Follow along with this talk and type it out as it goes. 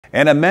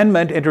An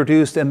amendment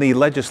introduced in the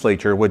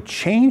legislature would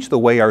change the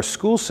way our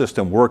school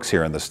system works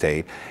here in the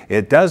state.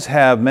 It does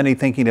have many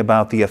thinking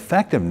about the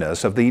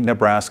effectiveness of the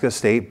Nebraska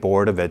State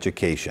Board of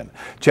Education.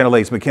 Channel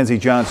 8's Mackenzie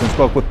Johnson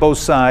spoke with both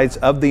sides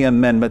of the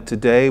amendment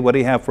today. What do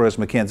you have for us,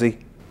 Mackenzie?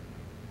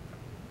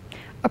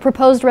 A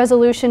proposed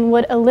resolution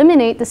would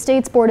eliminate the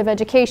state's Board of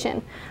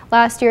Education.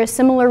 Last year, a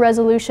similar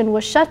resolution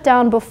was shut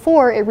down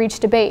before it reached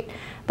debate,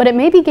 but it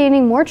may be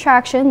gaining more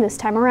traction this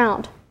time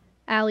around.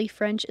 Allie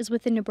French is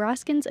with the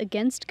Nebraskans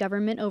Against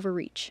Government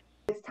Overreach.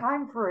 It's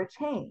time for a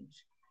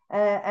change.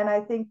 And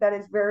I think that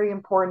it's very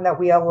important that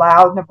we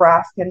allow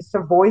Nebraskans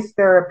to voice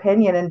their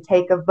opinion and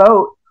take a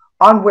vote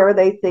on where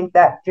they think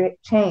that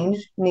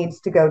change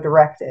needs to go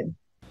directed.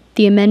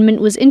 The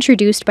amendment was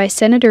introduced by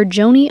Senator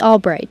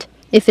Joni-Albrecht.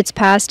 If it's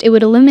passed, it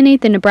would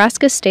eliminate the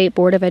Nebraska State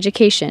Board of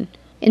Education.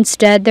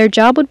 Instead, their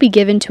job would be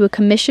given to a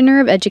commissioner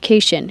of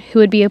education who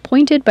would be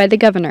appointed by the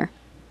governor.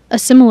 A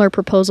similar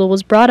proposal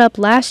was brought up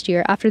last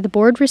year after the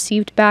board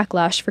received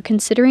backlash for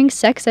considering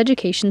sex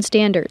education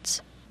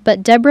standards.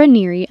 But Deborah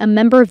Neary, a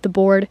member of the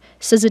board,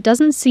 says it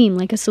doesn't seem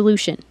like a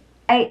solution.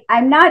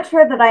 I'm not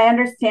sure that I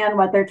understand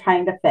what they're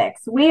trying to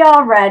fix. We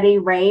already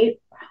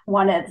rate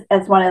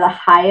as one of the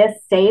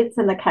highest states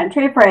in the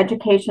country for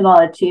educational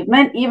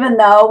achievement, even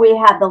though we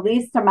have the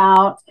least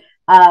amount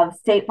of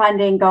state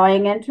funding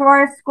going into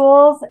our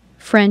schools.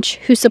 French,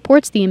 who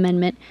supports the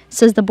amendment,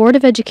 says the Board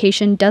of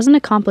Education doesn't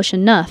accomplish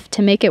enough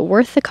to make it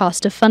worth the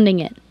cost of funding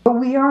it. But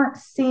we aren't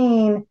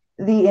seeing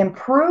the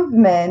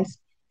improvement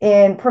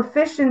in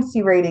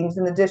proficiency ratings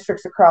in the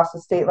districts across the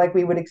state like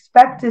we would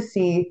expect to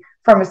see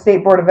from a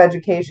state Board of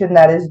Education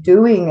that is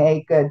doing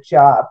a good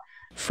job.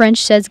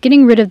 French says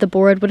getting rid of the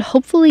board would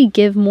hopefully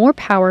give more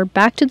power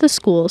back to the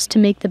schools to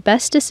make the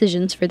best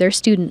decisions for their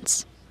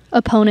students.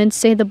 Opponents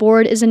say the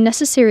board is a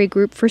necessary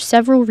group for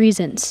several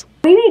reasons.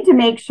 We need to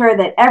make sure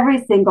that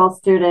every single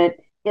student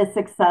is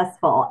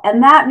successful,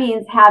 and that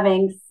means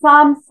having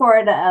some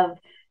sort of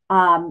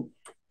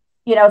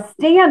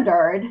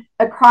standard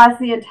across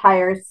the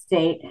entire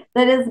state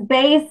that is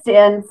based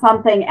in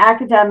something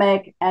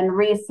academic and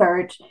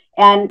research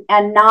and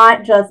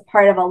not just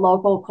part of a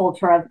local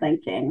culture of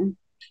thinking.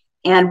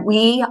 And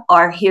we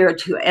are here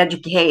to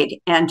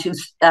educate and to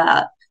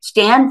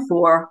stand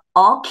for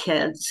all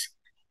kids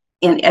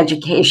in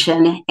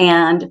education,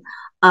 and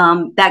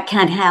that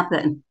can't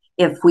happen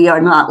if we are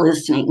not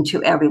listening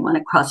to everyone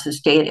across the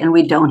state and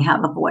we don't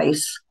have a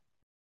voice.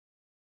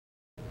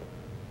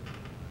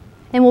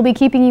 And we'll be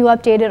keeping you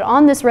updated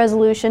on this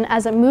resolution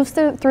as it moves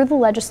through the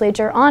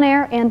legislature on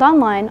air and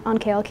online on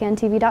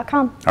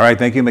klkntv.com. All right,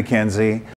 thank you, Mackenzie.